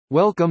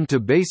Welcome to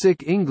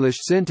Basic English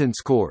Sentence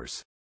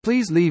course.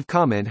 Please leave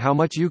comment how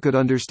much you could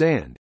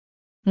understand.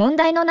 問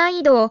題の難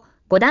易度を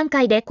5段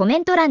階でコメ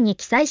ント欄に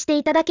記載して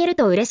いただける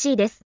と嬉しい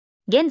です。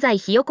現在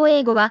ひよこ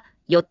英語は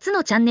4つ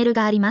のチャンネル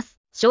があります。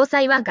詳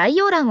細は概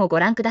要欄をご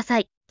覧くださ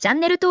い。チャン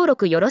ネル登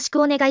録よろし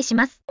くお願いし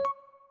ます。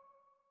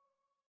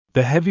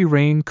The heavy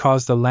rain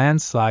caused a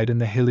landslide in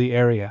the hilly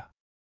area.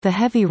 The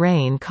heavy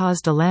rain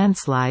caused a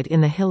landslide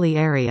in the hilly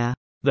area.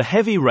 The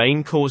heavy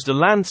rain caused a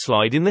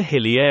landslide in the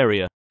hilly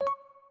area.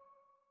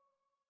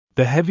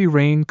 The heavy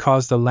rain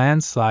caused a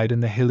landslide in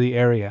the hilly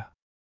area.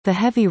 The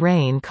heavy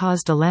rain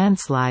caused a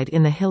landslide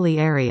in the hilly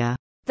area.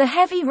 The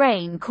heavy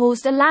rain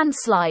caused a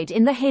landslide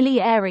in the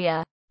hilly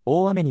area.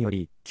 大雨によ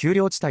り、丘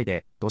陵地帯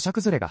で土砂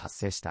崩れが発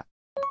生した。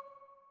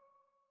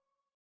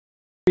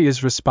Harry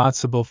is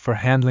responsible for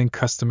handling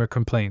customer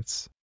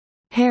complaints.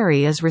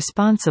 Harry is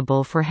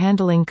responsible for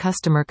handling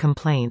customer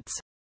complaints.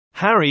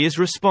 Harry is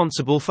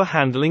responsible for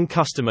handling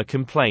customer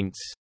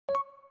complaints.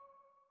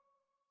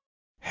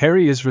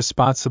 Harry is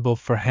responsible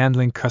for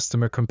handling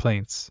customer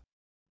complaints.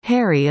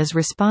 Harry is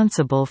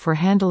responsible for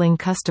handling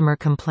customer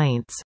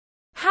complaints.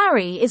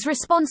 Harry is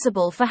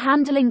responsible for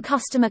handling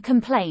customer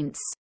complaints.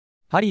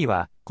 ハリー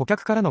は顧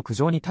客からの苦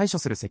情に対処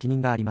する責任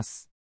がありま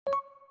す。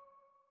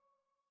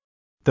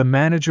The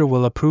manager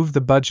will approve the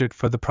budget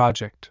for the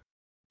project.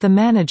 The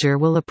manager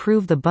will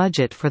approve the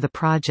budget for the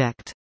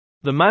project.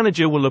 The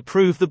manager will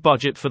approve the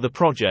budget for the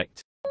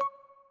project.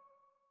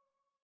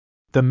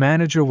 The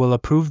manager will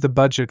approve the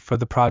budget for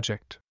the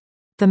project.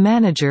 The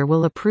manager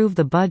will approve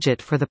the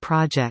budget for the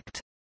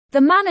project.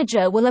 The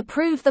manager will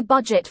approve the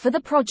budget for the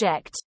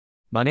project.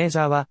 マネージ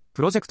ャーは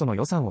プロジェクトの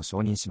予算を承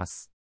認しま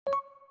す。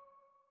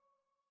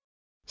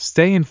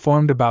Stay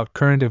informed about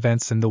current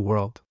events in the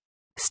world.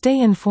 Stay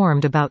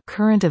informed about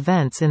current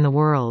events in the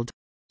world.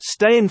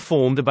 Stay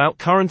informed about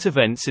current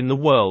events in the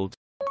world.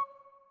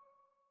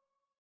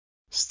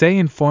 Stay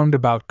informed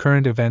about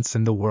current events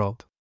in the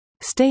world.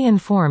 Stay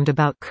informed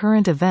about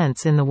current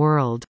events in the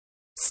world.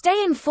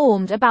 Stay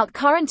informed about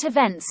current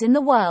events in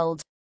the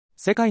world.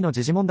 世界の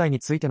時事問題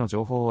についての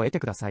情報を得て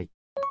ください。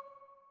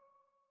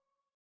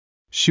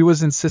She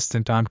was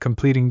insistent on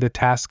completing the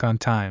task on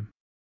time.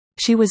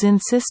 She was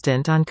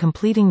insistent on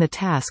completing the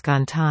task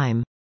on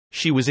time.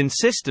 She was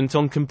insistent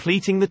on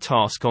completing the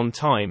task on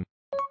time.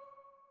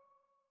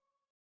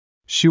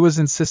 She was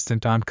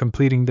insistent on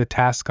completing the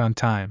task on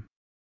time.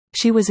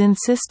 She was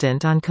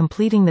insistent on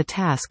completing the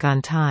task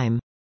on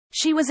time.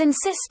 She was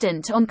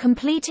insistent on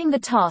completing the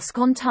task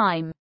on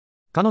time.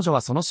 彼女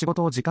はその仕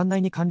事を時間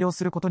内に完了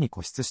することに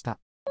固執した。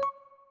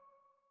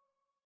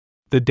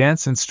The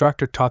dance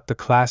instructor taught the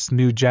class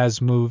new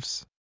jazz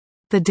moves.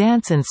 The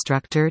dance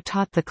instructor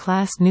taught the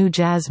class new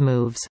jazz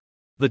moves.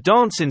 The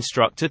dance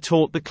instructor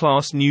taught the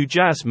class new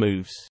jazz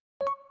moves.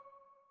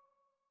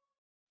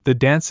 The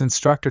dance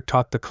instructor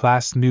taught the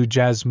class new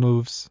jazz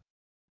moves.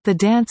 The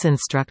dance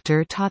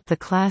instructor taught the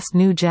class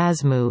new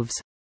jazz moves.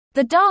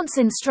 The dance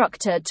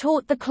instructor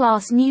taught the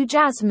class new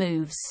jazz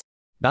moves.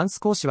 ダンス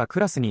講師はク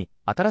ラスに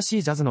新し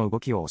いジャズの動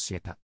きを教え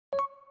た。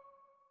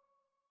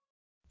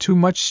Too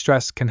much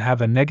stress can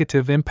have a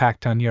negative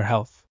impact on your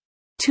health.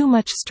 Too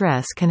much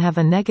stress can have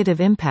a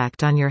negative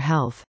impact on your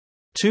health.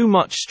 Too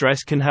much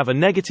stress can have a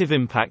negative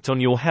impact on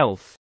your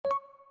health.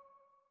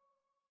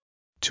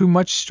 Too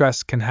much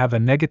stress can have a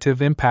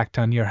negative impact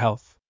on your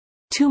health.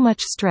 Too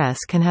much stress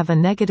can have a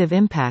negative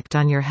impact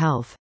on your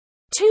health.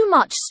 Too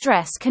much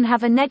stress can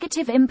have a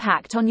negative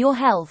impact on your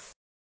health.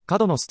 過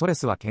度のストレ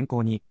スは健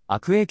康に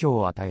悪影響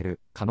を与える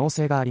可能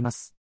性がありま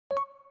す。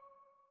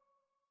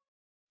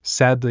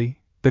Sadly,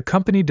 the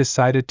company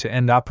decided to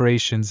end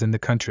operations in the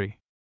country.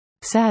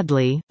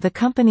 Sadly, the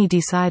company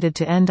decided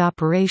to end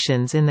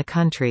operations in the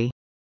country.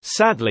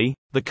 Sadly,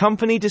 the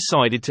company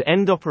decided to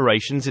end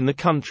operations in the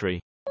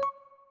country.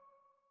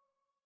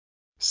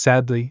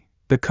 Sadly,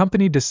 the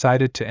company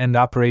decided to end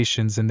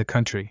operations in the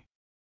country.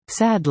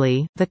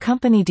 Sadly, the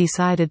company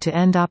decided to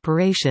end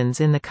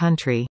operations in the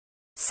country.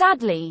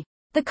 Sadly,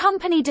 the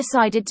company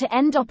decided to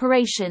end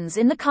operations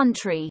in the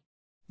country.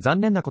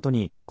 残念なこと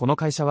に、この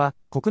会社は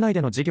国内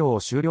での事業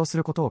を終了す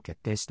ることを決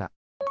定した。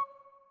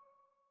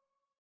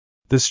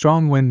The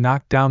strong wind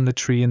knocked down the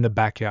tree in the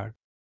backyard.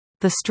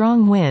 The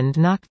strong wind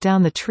knocked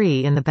down the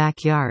tree in the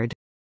backyard.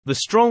 The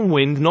strong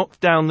wind knocked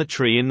down the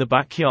tree in the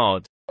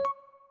backyard.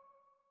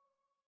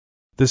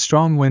 The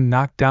strong wind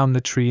knocked down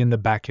the tree in the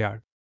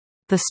backyard.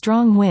 The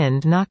strong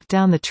wind knocked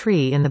down the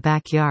tree in the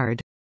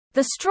backyard.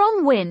 The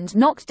strong wind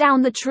knocked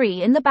down the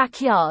tree in the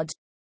backyard.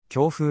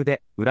 強風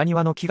で裏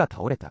庭の木が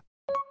倒れた。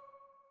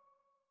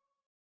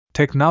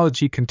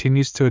Technology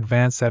continues to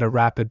advance at a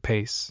rapid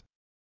pace.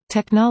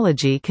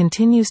 Technology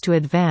continues to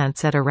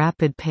advance at a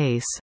rapid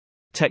pace.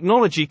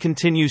 Technology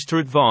continues to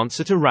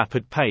advance at a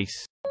rapid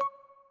pace.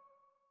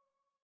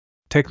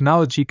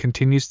 Technology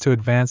continues to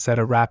advance at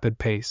a rapid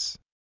pace.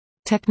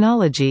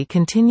 Technology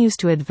continues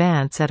to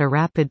advance at a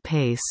rapid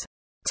pace.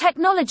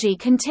 Technology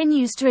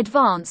continues to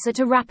advance at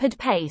a rapid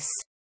pace.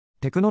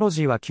 テクノロ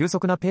ジーは急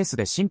速なペース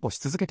で進歩し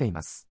続けてい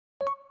ます。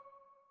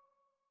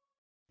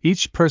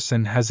Each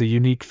person has a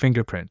unique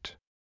fingerprint.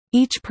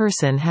 Each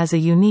person has a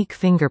unique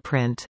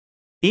fingerprint.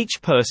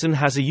 Each person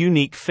has a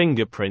unique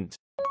fingerprint.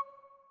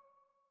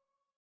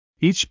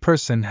 Each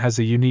person has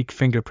a unique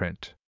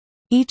fingerprint.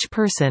 Each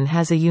person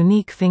has a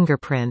unique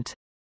fingerprint.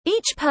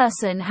 Each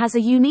person has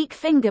a unique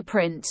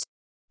fingerprint.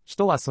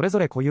 人はそれぞ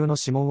れ固有の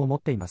指紋を持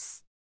っていま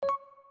す。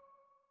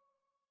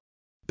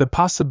The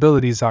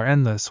possibilities are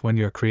endless when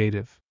you're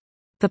creative.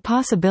 The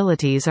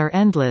possibilities are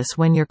endless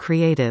when you're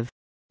creative.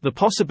 The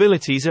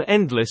possibilities are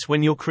endless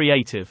when you're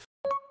creative.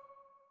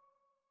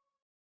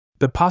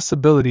 The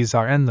possibilities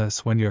are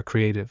endless when you're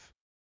creative.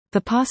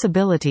 The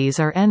possibilities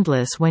are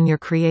endless when you're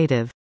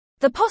creative.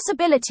 The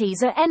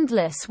possibilities are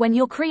endless when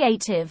you're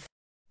creative.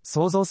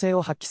 創造性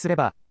を発揮すれ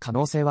ば、可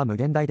能性は無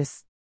限大で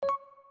す。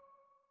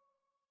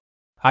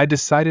I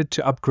decided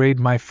to upgrade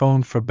my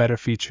phone for better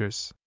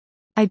features.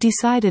 I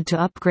decided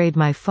to upgrade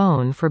my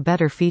phone for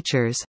better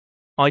features.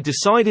 I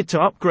decided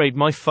to upgrade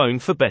my phone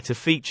for better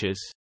features.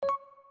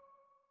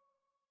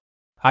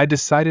 I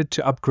decided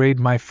to upgrade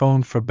my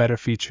phone for better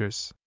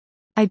features.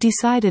 I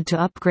decided to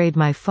upgrade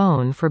my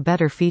phone for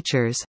better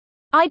features.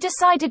 I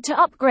decided to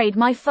upgrade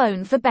my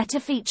phone for better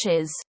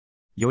features.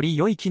 より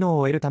良い機能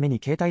を得るために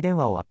携帯電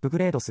話をアップグ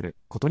レードする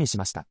ことにし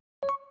ました。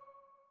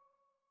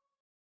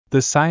The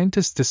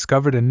scientist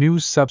discovered a new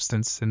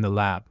substance in the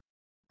lab.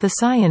 The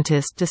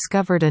scientist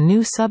discovered a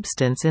new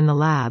substance in the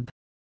lab.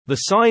 The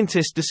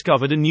scientist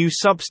discovered a new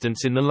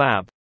substance in the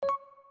lab.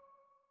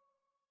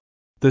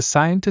 The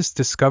scientist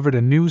discovered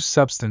a new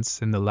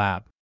substance in the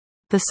lab.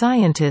 The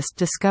scientist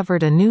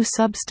discovered a new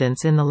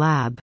substance in the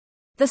lab.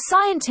 The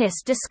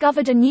scientist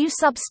discovered a new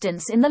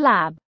substance in the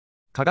lab.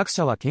 科学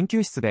者は研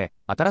究室で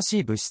新し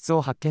い物質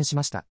を発見し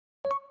ました。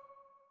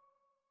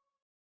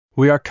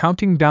We are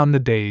counting down the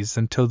days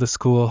until the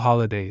school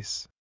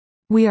holidays.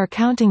 We are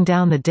counting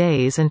down the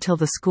days until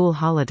the school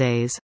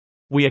holidays.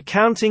 We are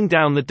counting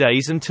down the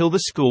days until the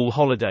school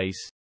holidays.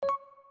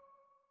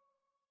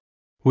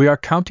 We are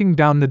counting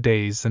down the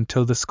days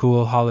until the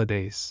school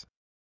holidays.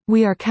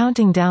 We are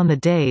counting down the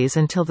days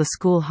until the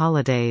school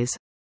holidays.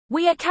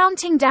 We are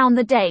counting down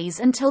the days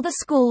until the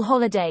school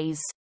holidays.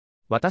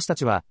 私た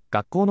ちは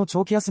学校の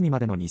長期休みま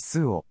での日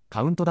数を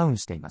カウントダウン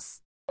していま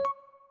す。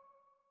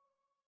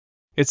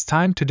It's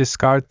time to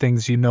discard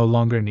things you no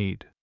longer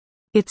need.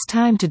 It's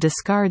time to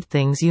discard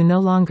things you no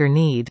longer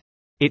need.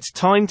 It's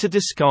time to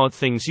discard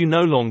things you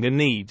no longer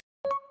need.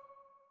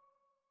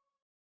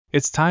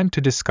 It's time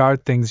to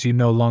discard things you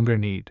no longer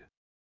need.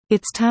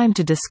 It's time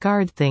to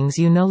discard things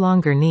you no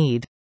longer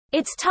need.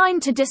 It's time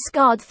to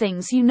discard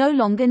things you no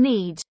longer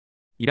need.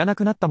 いらな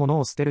くなったもの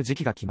を捨てる時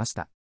期が来まし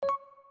た。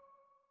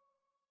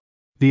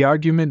The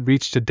argument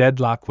reached a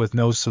deadlock with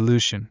no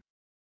solution.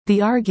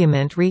 The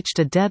argument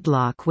reached a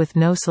deadlock with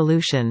no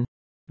solution.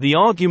 The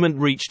argument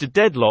reached a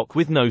deadlock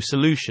with no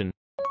solution.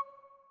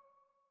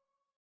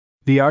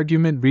 The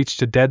argument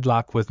reached a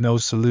deadlock with no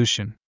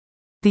solution.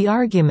 The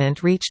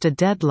argument reached a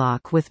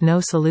deadlock with no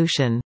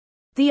solution.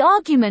 The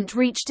argument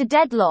reached a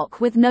deadlock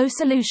with no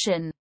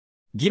solution.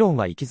 議論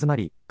は行き詰ま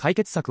り、解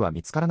決策は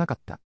見つからなかっ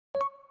た。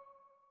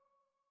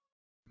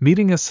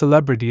Meeting a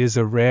celebrity is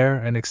a rare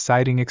and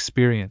exciting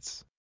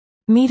experience.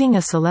 Meeting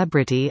a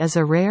celebrity is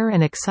a rare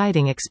and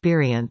exciting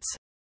experience.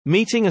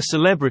 Meeting a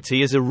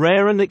celebrity is a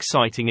rare and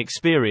exciting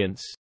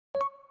experience.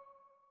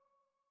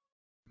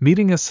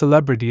 Meeting a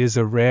celebrity is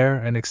a rare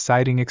and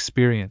exciting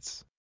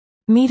experience.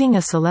 Meeting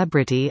a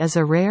celebrity is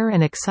a rare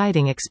and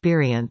exciting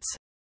experience.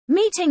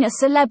 Meeting a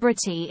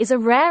celebrity is a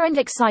rare and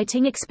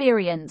exciting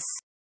experience.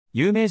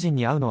 有名人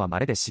に会うのは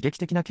稀で刺激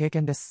的な経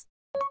験です。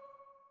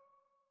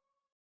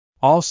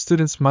All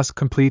students must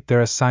complete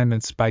their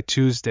assignments by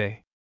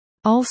Tuesday.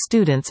 All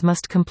students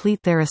must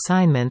complete their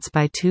assignments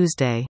by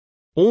Tuesday.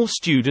 All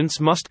students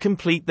must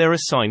complete their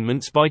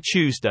assignments by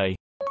Tuesday.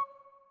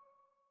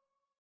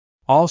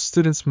 All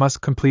students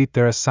must complete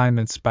their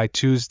assignments by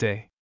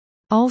Tuesday.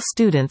 All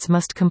students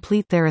must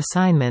complete their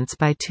assignments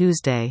by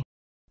Tuesday.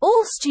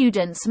 All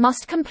students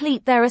must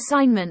complete their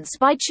assignments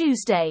by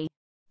Tuesday.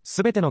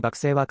 すべての学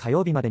生は火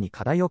曜日までに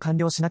課題を完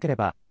了しなけれ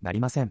ばなり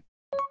ません。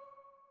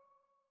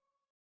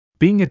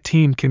Being a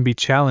teen can be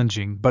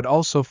challenging but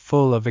also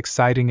full of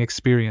exciting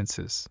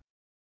experiences.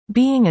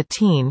 Being a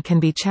teen can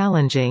be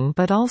challenging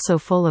but also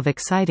full of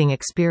exciting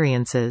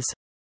experiences.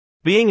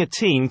 Being a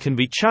teen can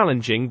be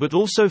challenging but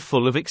also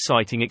full of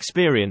exciting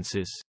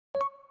experiences.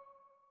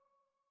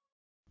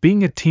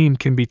 Being a teen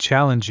can be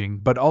challenging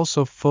but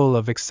also full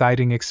of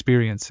exciting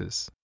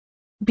experiences.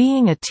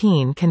 Being a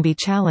teen can be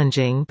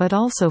challenging but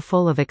also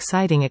full of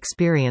exciting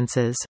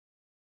experiences.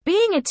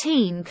 Being a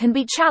teen can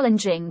be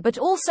challenging but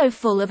also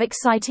full of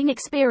exciting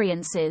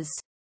experiences.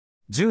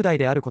 10代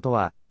であること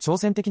は挑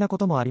戦的なこ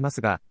ともありま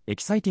すが、エ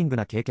キサイティング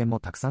な経験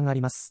もたくさんあ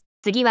ります。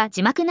次は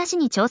字幕なし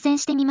に挑戦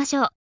してみまし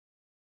ょう。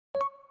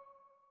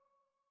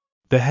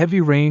The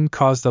heavy rain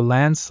caused a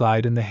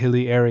landslide in the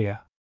hilly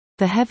area.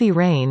 The heavy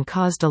rain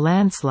caused a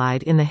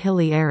landslide in the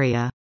hilly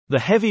area. The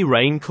heavy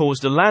rain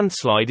caused a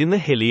landslide in the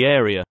hilly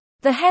area.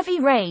 The heavy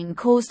rain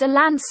caused a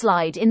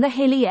landslide in the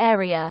hilly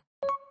area.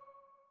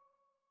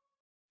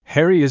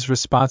 Harry is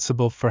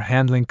responsible for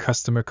handling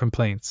customer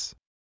complaints.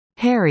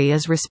 Harry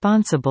is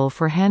responsible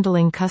for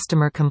handling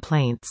customer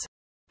complaints.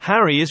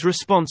 Harry is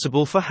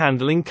responsible for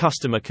handling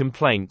customer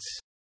complaints.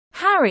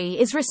 Harry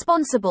is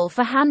responsible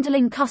for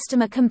handling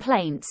customer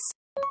complaints.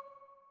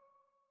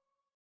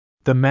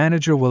 The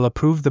manager will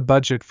approve the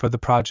budget for the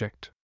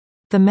project.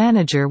 The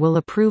manager will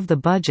approve the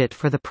budget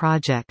for the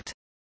project.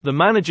 The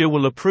manager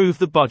will approve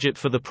the budget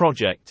for the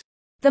project.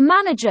 The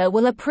manager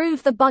will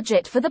approve the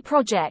budget for the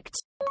project.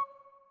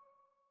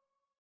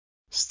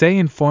 Stay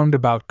informed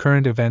about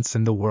current events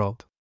in the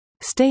world.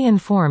 Stay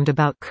informed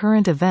about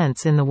current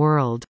events in the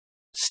world.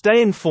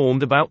 Stay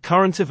informed about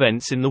current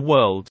events in the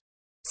world.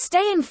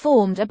 Stay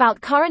informed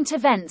about current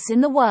events in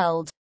the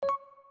world.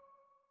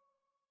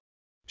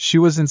 She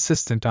was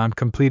insistent on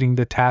completing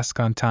the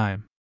task on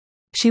time.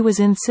 She was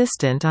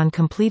insistent on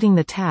completing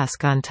the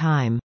task on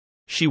time.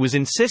 She was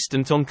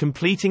insistent on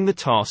completing the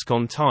task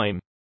on time.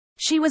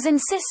 She was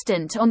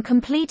insistent on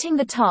completing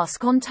the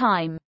task on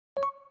time.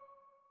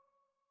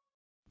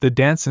 The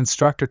dance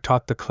instructor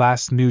taught the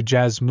class new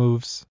jazz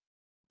moves.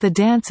 The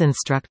dance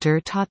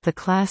instructor taught the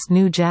class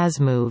new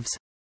jazz moves.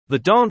 The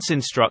dance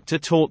instructor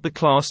taught the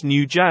class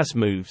new jazz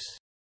moves.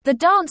 The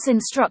dance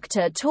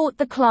instructor taught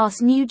the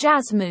class new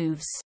jazz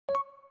moves.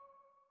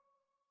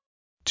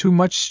 Too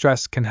much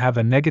stress can have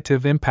a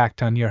negative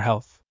impact on your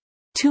health.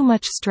 Too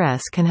much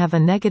stress can have a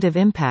negative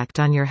impact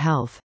on your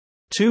health.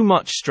 Too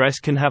much stress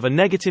can have a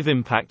negative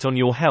impact on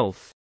your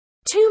health.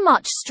 Too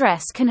much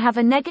stress can have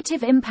a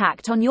negative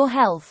impact on your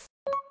health.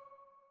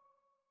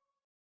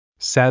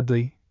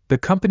 Sadly, the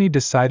company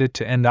decided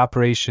to end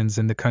operations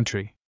in the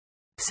country.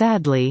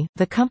 Sadly,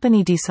 the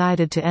company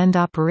decided to end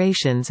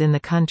operations in the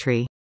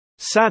country.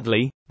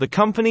 Sadly, the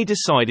company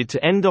decided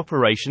to end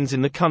operations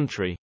in the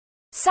country.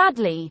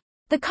 Sadly,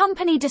 the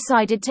company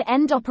decided to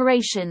end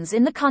operations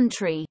in the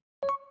country.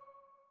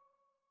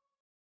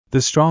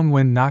 The strong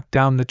wind knocked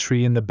down the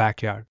tree in the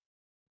backyard.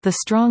 The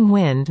strong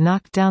wind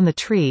knocked down the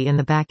tree in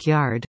the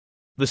backyard.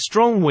 The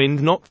strong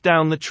wind knocked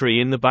down the tree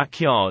in the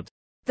backyard.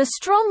 The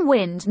strong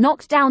wind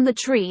knocked down the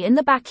tree in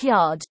the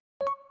backyard.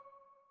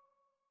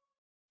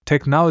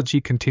 Technology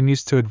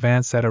continues to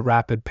advance at a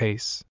rapid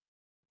pace.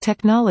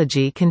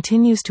 Technology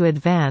continues to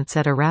advance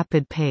at a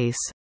rapid pace.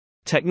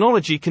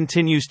 Technology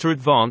continues to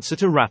advance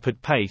at a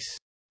rapid pace.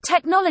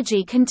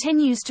 Technology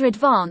continues to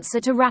advance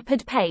at a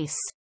rapid pace.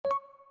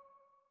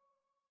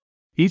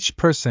 Each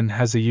person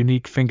has a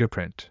unique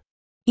fingerprint.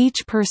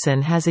 Each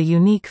person has a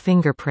unique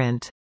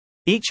fingerprint.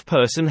 Each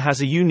person has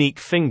a unique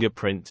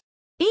fingerprint.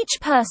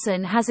 Each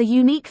person has a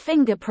unique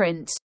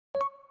fingerprint.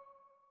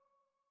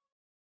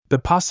 The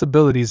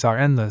possibilities are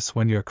endless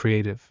when you're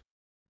creative.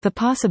 The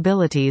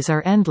possibilities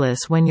are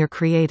endless when you're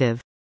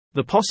creative.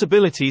 The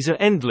possibilities are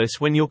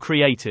endless when you're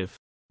creative.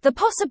 The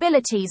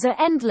possibilities are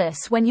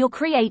endless when you're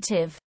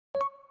creative.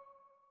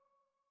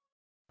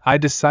 I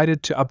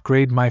decided to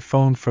upgrade my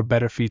phone for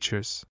better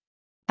features.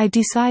 I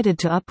decided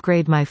to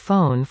upgrade my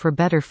phone for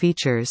better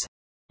features.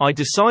 I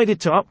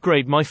decided to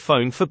upgrade my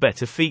phone for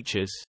better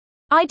features.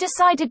 I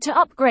decided to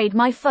upgrade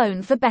my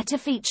phone for better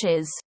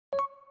features.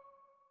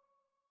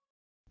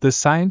 The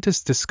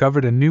scientist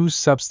discovered a new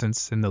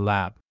substance in the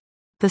lab.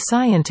 The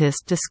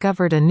scientist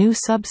discovered a new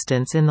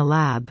substance in the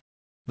lab.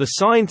 The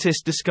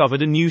scientist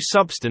discovered a new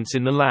substance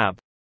in the lab.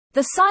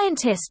 The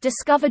scientist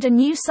discovered a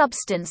new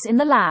substance in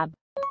the lab.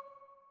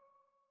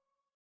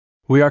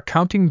 We are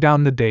counting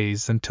down the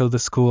days until the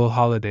school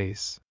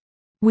holidays.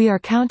 We are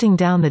counting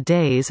down the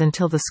days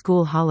until the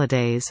school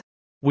holidays.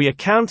 We are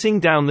counting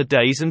down the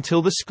days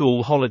until the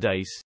school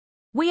holidays.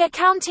 We are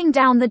counting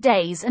down the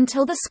days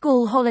until the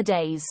school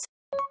holidays.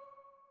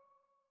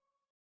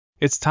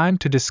 It's time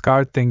to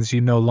discard things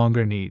you no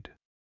longer need.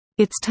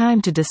 It's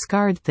time to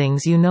discard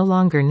things you no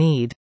longer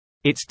need.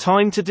 It's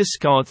time to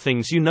discard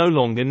things you no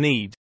longer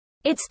need.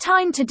 It's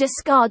time to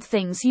discard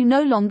things you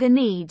no longer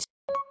need.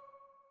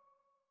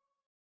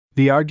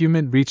 The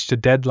argument reached a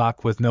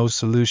deadlock with no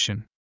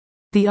solution.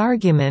 The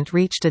argument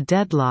reached a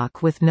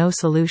deadlock with no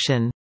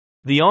solution.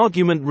 The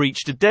argument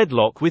reached a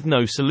deadlock with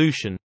no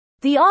solution.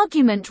 The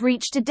argument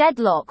reached a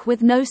deadlock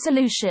with no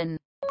solution.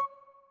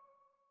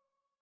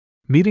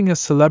 Meeting a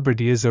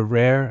celebrity is a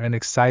rare and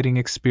exciting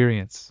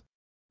experience.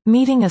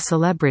 Meeting a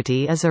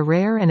celebrity is a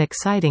rare and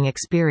exciting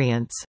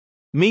experience.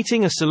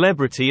 Meeting a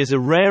celebrity is a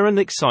rare and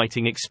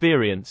exciting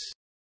experience.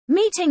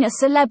 Meeting a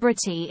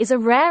celebrity is a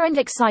rare and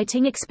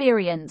exciting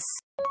experience.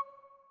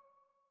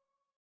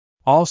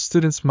 All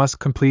students must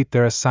complete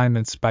their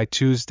assignments by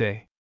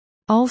Tuesday.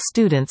 All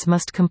students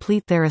must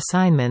complete their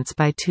assignments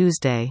by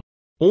Tuesday.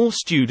 All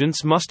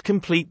students must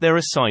complete their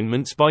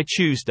assignments by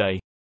Tuesday.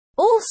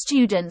 All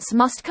students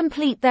must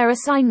complete their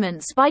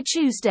assignments by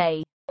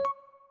Tuesday.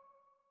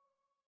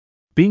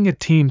 Being a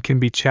team can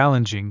be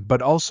challenging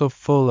but also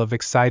full of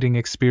exciting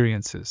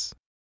experiences.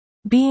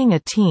 Being a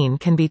team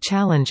can be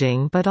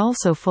challenging but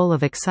also full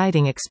of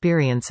exciting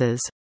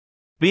experiences.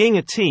 Being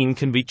a team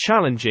can be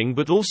challenging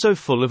but also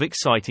full of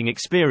exciting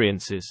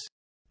experiences.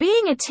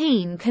 Being a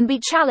team can be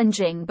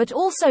challenging but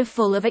also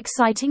full of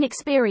exciting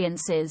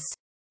experiences.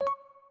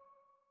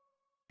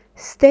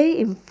 Stay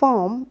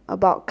informed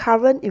about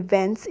current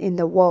events in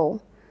the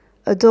world.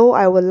 Although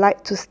I would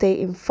like to stay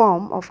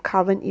informed of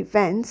current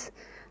events,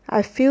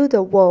 I feel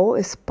the world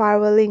is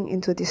spiraling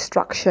into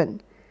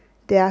destruction.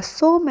 There are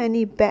so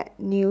many bad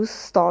news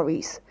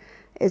stories.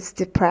 It's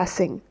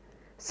depressing.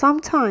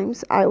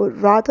 Sometimes I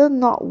would rather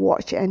not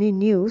watch any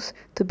news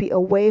to be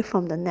away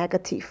from the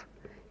negative.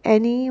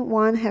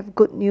 Anyone have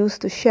good news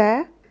to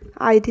share?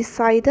 I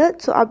decided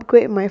to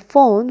upgrade my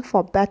phone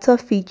for better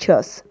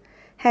features.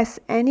 Has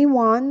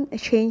anyone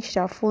changed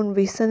their phone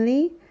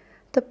recently?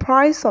 The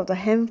price of the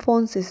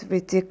handphones is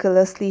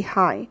ridiculously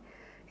high.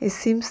 It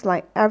seems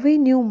like every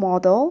new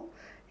model,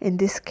 in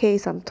this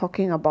case I'm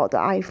talking about the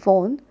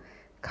iPhone,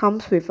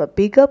 comes with a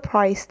bigger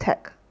price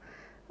tag,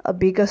 a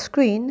bigger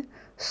screen,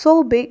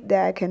 so big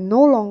that I can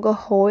no longer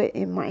hold it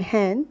in my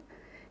hand,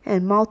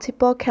 and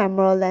multiple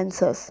camera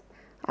lenses.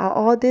 Are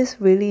all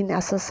this really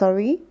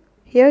necessary?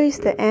 Here is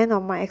the end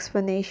of my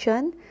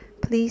explanation.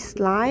 Please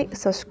like,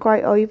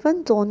 subscribe, or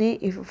even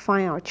donate if you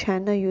find our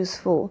channel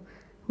useful.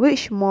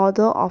 Which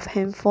model of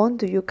handphone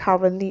do you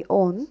currently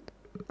own?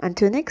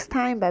 Until next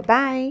time, bye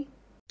bye.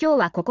 今日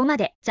はここま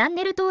で。チャン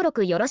ネル登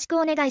録よろしく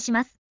お願いし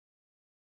ます。